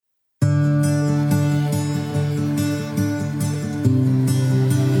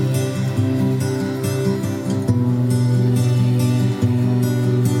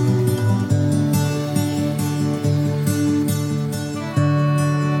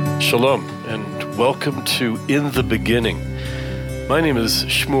Shalom, and welcome to In the Beginning. My name is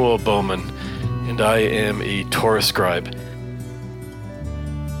Shmuel Bowman, and I am a Torah scribe.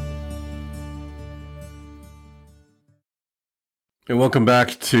 And welcome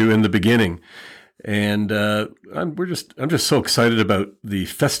back to In the Beginning. And I'm just so excited about the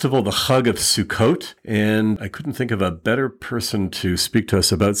festival, the Chag of Sukkot, and I couldn't think of a better person to speak to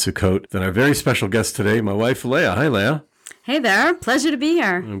us about Sukkot than our very special guest today, my wife Leah. Hi, Leah. Hey there. Pleasure to be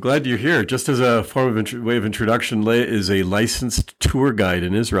here. I'm glad you're here. Just as a form of way of introduction, Leah is a licensed tour guide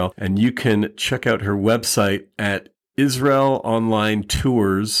in Israel, and you can check out her website at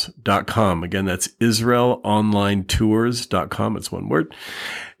IsraelOnlineTours.com. Again, that's IsraelOnlineTours.com. It's one word.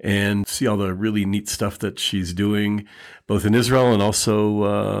 And see all the really neat stuff that she's doing, both in Israel and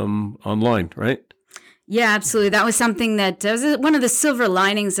also online, right? Yeah, absolutely. That was something that was one of the silver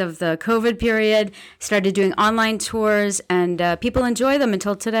linings of the COVID period. Started doing online tours, and people enjoy them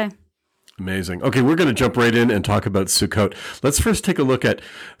until today. Amazing. Okay, we're going to jump right in and talk about Sukkot. Let's first take a look at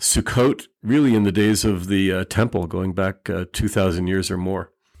Sukkot, really in the days of the temple, going back 2,000 years or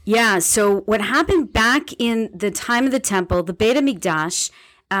more. Yeah, so what happened back in the time of the temple, the Beit HaMikdash,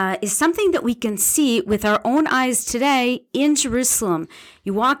 is something that we can see with our own eyes today in Jerusalem.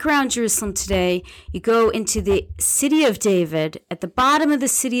 You walk around Jerusalem today, you go into the city of David. At the bottom of the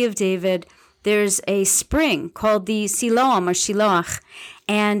city of David, there's a spring called the Siloam or Shiloach.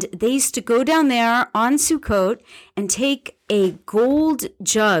 And they used to go down there on Sukkot and take a gold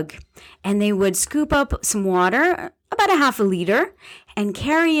jug, and they would scoop up some water, about a half a liter, and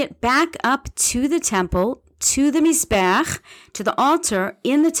carry it back up to the temple, to the Mizbeach, to the altar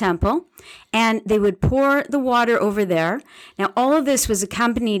in the temple, and they would pour the water over there. Now, all of this was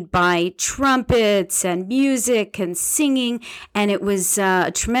accompanied by trumpets and music and singing, and it was a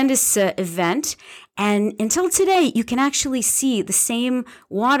tremendous event. And until today, you can actually see the same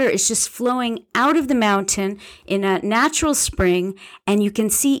water is just flowing out of the mountain in a natural spring, and you can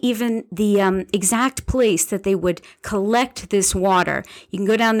see even the exact place that they would collect this water. You can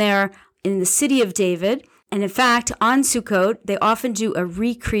go down there in the city of David. And in fact, on Sukkot, they often do a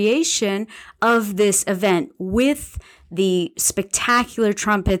recreation of this event with the spectacular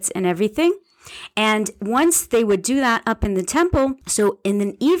trumpets and everything. And once they would do that up in the temple, so in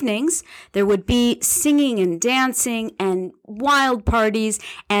the evenings, there would be singing and dancing and wild parties,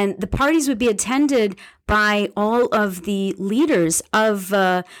 and the parties would be attended by all of the leaders of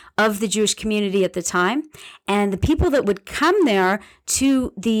the Jewish community at the time, and the people that would come there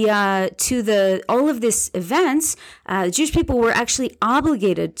to all of these events. Jewish people were actually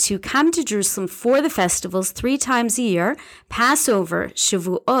obligated to come to Jerusalem for the festivals 3 times a year: Passover,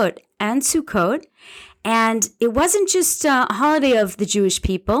 Shavuot, and Sukkot. And it wasn't just a holiday of the Jewish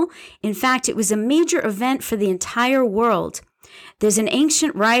people. In fact, it was a major event for the entire world. There's an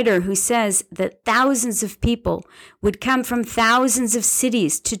ancient writer who says that thousands of people would come from thousands of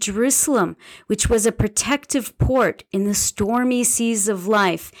cities to Jerusalem, which was a protective port in the stormy seas of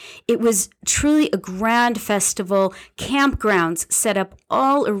life. It was truly a grand festival, campgrounds set up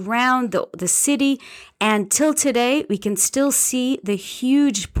all around the city. And till today, we can still see the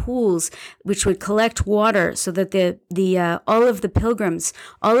huge pools which would collect water so that all of the pilgrims,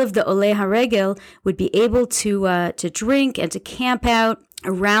 all of the Olei HaRegel would be able to drink and to camp out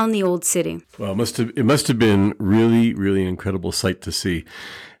around the old city. Well, it must have been really, really an incredible sight to see.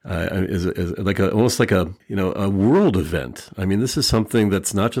 Almost like a world event. I mean, this is something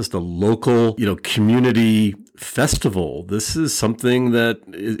that's not just a local, community festival. This is something that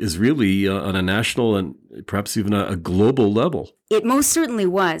is really on a national and perhaps even a global level. It most certainly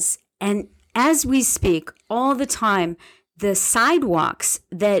was. And as we speak all the time, the sidewalks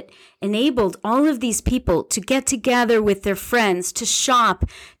that enabled all of these people to get together with their friends, to shop,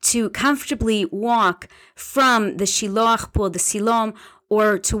 to comfortably walk from the Shiloach pool, the Siloam,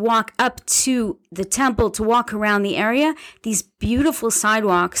 or to walk up to the temple, to walk around the area, these beautiful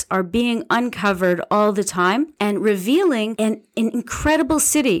sidewalks are being uncovered all the time and revealing an incredible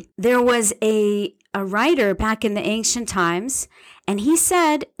city. There was a writer back in the ancient times, and he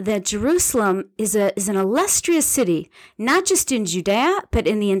said that Jerusalem is an illustrious city, not just in Judea, but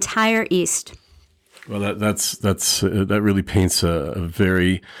in the entire East. Well, that really paints a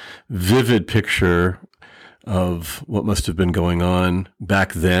very vivid picture of what must have been going on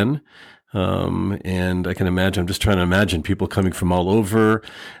back then. And I can imagine, I'm just trying to imagine people coming from all over,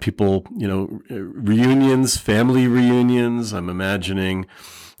 people, reunions, family reunions. I'm imagining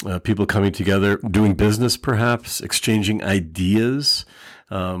people coming together, doing business perhaps, exchanging ideas,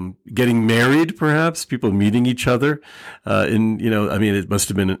 getting married perhaps, people meeting each other. It must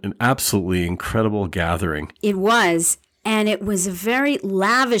have been an absolutely incredible gathering. It was. and it was a very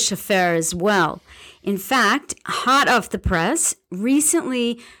lavish affair as well. In fact, hot off the press,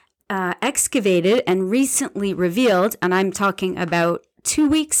 recently excavated and recently revealed, and I'm talking about 2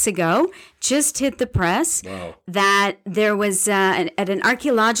 weeks ago, just hit the press. Wow. That there was at an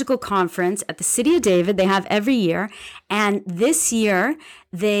archaeological conference at the City of David, they have every year, and this year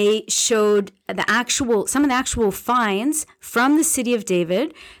they showed some of the actual finds from the City of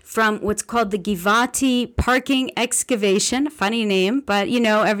David, from what's called the Givati parking excavation. Funny name, but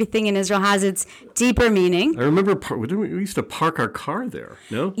everything in Israel has its deeper meaning. I remember we used to park our car there,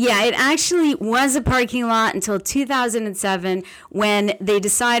 no? Yeah, it actually was a parking lot until 2007 when they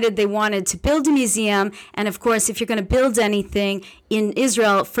decided they wanted to build a museum. And of course, if you're going to build anything in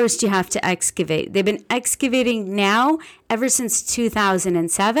Israel, first you have to excavate. They've been excavating now ever since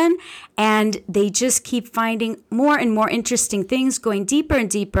 2007, and they just keep finding more and more interesting things, going deeper and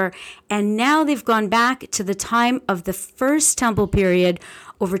deeper. And now they've gone back to the time of the first temple period,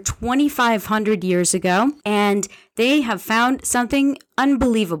 over 2,500 years ago, and they have found something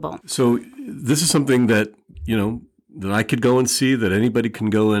unbelievable. So this is something that, that I could go and see, that anybody can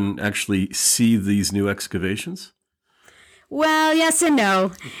go and actually see these new excavations? Well, yes and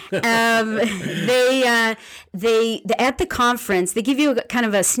no. They at the conference, they give you kind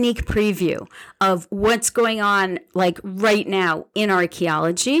of a sneak preview of what's going on like right now in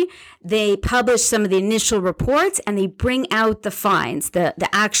archaeology. They publish some of the initial reports and they bring out the finds, the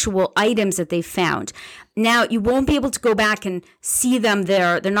actual items that they found. Now, you won't be able to go back and see them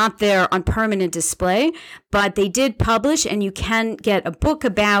there. They're not there on permanent display, but they did publish, and you can get a book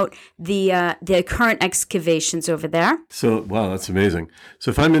about the current excavations over there. So, wow, that's amazing.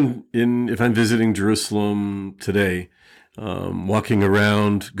 So if I'm if I'm visiting Jerusalem today, walking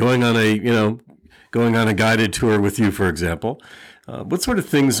around, going on a guided tour with you, for example, what sort of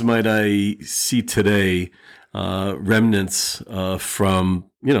things might I see today, remnants from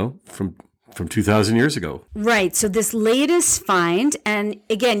 2,000 years ago? Right. So this latest find, and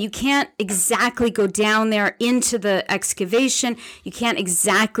again, you can't exactly go down there into the excavation. You can't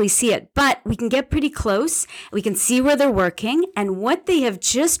exactly see it, but we can get pretty close. We can see where they're working. And what they have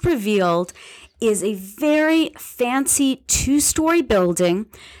just revealed is a very fancy 2-story building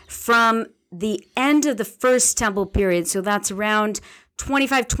from the end of the first temple period. So that's around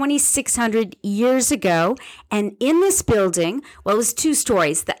 2,600 years ago. And in this building, well, it was 2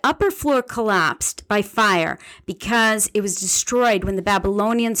 stories. The upper floor collapsed by fire because it was destroyed when the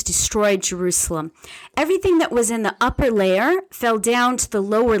Babylonians destroyed Jerusalem. Everything that was in the upper layer fell down to the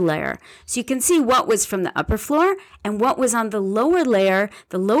lower layer. So you can see what was from the upper floor and what was on the lower layer,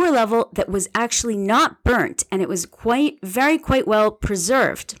 the lower level, that was actually not burnt. And it was quite well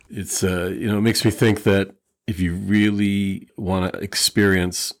preserved. It's, it makes me think that if you really want to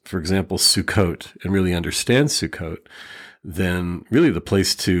experience, for example, Sukkot and really understand Sukkot, then really the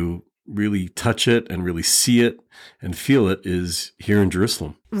place to really touch it and really see it and feel it is here in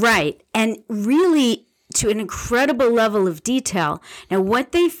Jerusalem. Right. And really to an incredible level of detail. Now,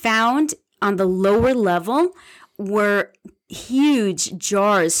 what they found on the lower level were huge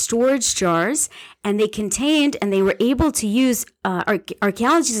jars, storage jars, and they were able to use,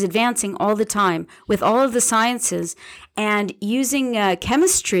 archaeology is advancing all the time with all of the sciences, and using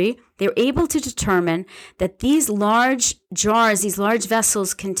chemistry, they were able to determine that these large jars, these large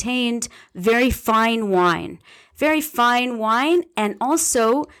vessels contained very fine wine, and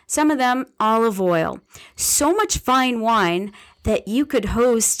also some of them olive oil. So much fine wine that you could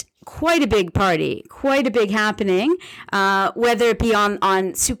host quite a big party, quite a big happening, whether it be on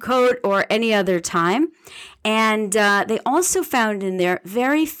Sukkot or any other time. And they also found in there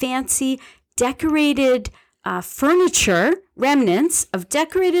very fancy decorated furniture, remnants of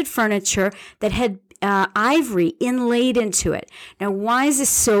decorated furniture that had ivory inlaid into it. Now, why is this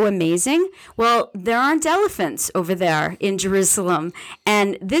so amazing? Well, there aren't elephants over there in Jerusalem,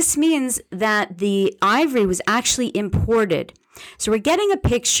 and this means that the ivory was actually imported. So we're getting a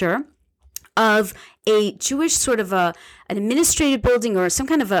picture of a Jewish sort of an administrative building or some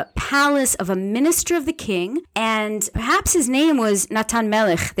kind of a palace of a minister of the king, and perhaps his name was Natan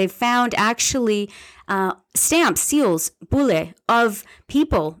Melech. They found actually stamps, seals, bule, of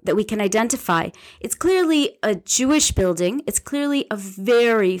people that we can identify. It's clearly a Jewish building. It's clearly a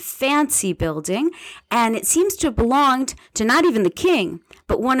very fancy building, and it seems to have belonged to not even the king,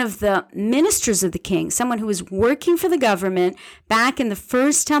 but one of the ministers of the king, someone who was working for the government back in the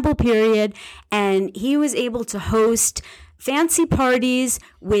first temple period, and he was able to host fancy parties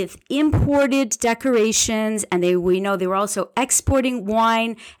with imported decorations, and we know they were also exporting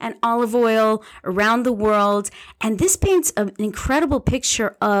wine and olive oil around the world. And this paints an incredible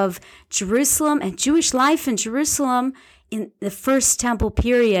picture of Jerusalem and Jewish life in Jerusalem in the first temple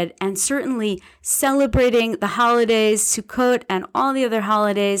period, and certainly celebrating the holidays, Sukkot and all the other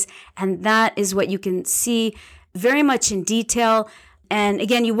holidays. And that is what you can see very much in detail. And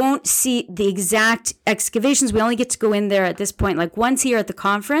again, you won't see the exact excavations. We only get to go in there at this point, like once here at the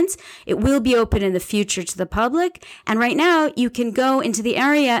conference. It will be open in the future to the public. And right now, you can go into the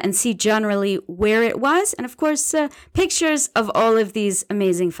area and see generally where it was. And of course, pictures of all of these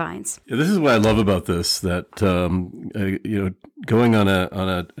amazing finds. Yeah, this is what I love about this, that, going on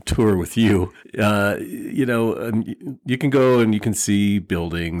a tour with you, you can go and you can see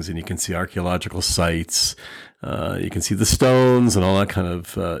buildings and you can see archaeological sites. You can see the stones and all that kind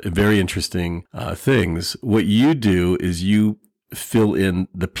of very interesting things. What you do is you fill in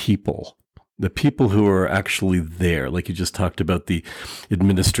the people who are actually there. Like you just talked about the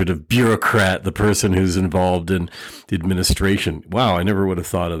administrative bureaucrat, the person who's involved in the administration. Wow, I never would have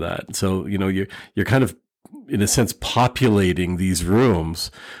thought of that. So, you're kind of, in a sense, populating these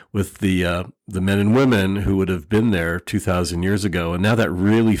rooms with the men and women who would have been there 2,000 years ago, and now that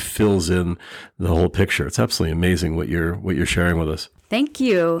really fills in the whole picture. It's absolutely amazing what you're sharing with us. Thank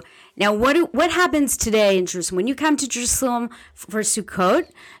you. Now, what happens today in Jerusalem when you come to Jerusalem for Sukkot?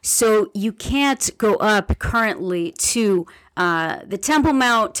 So you can't go up currently to the Temple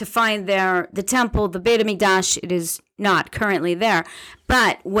Mount to find there the temple, the Beit HaMikdash. It is not currently there.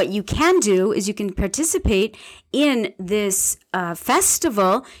 But what you can do is you can participate in this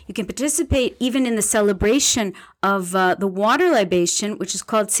festival. You can participate even in the celebration of the water libation, which is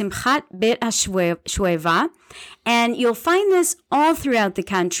called Simchat Beit HaShoeva. And you'll find this all throughout the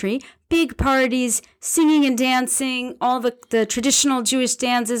country. Big parties, singing and dancing, all the traditional Jewish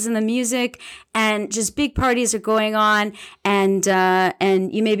dances and the music, and just big parties are going on. And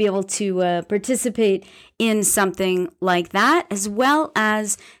you may be able to participate in something like that, as well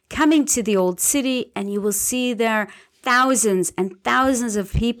as coming to the Old City, and you will see there thousands and thousands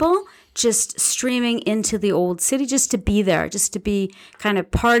of people just streaming into the Old City, just to be there, just to be kind of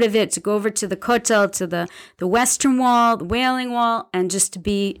part of it, to go over to the Kotel, to the Western Wall, the Wailing Wall, and just to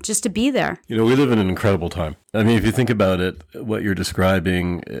be there. We live in an incredible time. I mean, if you think about it, what you're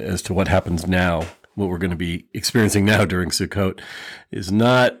describing as to what happens now, what we're going to be experiencing now during Sukkot, is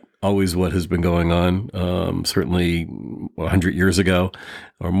not always what has been going on, certainly 100 years ago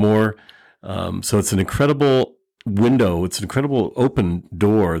or more. So it's an incredible window. It's an incredible open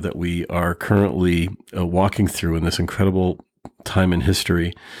door that we are currently walking through in this incredible time in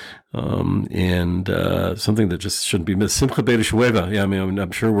history, and something that just shouldn't be missed. Simcha Beit HaShoeva. Yeah, I mean, I'm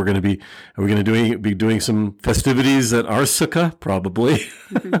sure we're going to be. Are we going to be doing some festivities at our sukkah? Probably.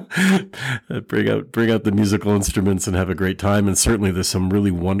 Mm-hmm. bring out the musical instruments and have a great time. And certainly, there's some really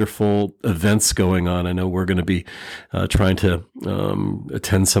wonderful events going on. I know we're going to be trying to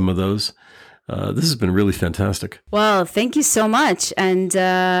attend some of those. This has been really fantastic. Well, thank you so much. And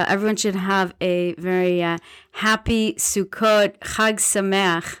everyone should have a very happy Sukkot. Chag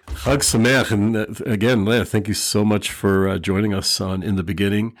Sameach. Chag Sameach. And again, Leah, thank you so much for joining us on In the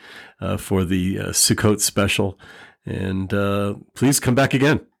Beginning for the Sukkot special. And please come back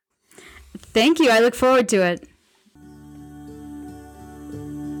again. Thank you. I look forward to it.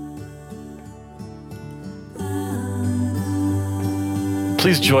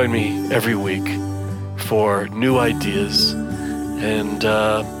 Please join me every week for new ideas, and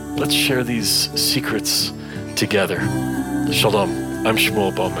let's share these secrets together. Shalom, I'm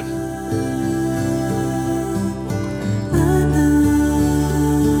Shmuel Bowman.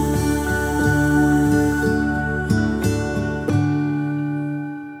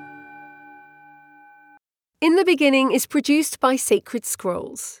 In the Beginning is produced by Sacred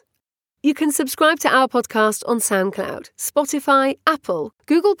Scrolls. You can subscribe to our podcast on SoundCloud, Spotify, Apple,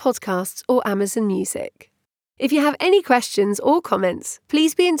 Google Podcasts, or Amazon Music. If you have any questions or comments,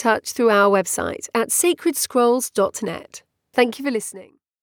 please be in touch through our website at sacredscrolls.net. Thank you for listening.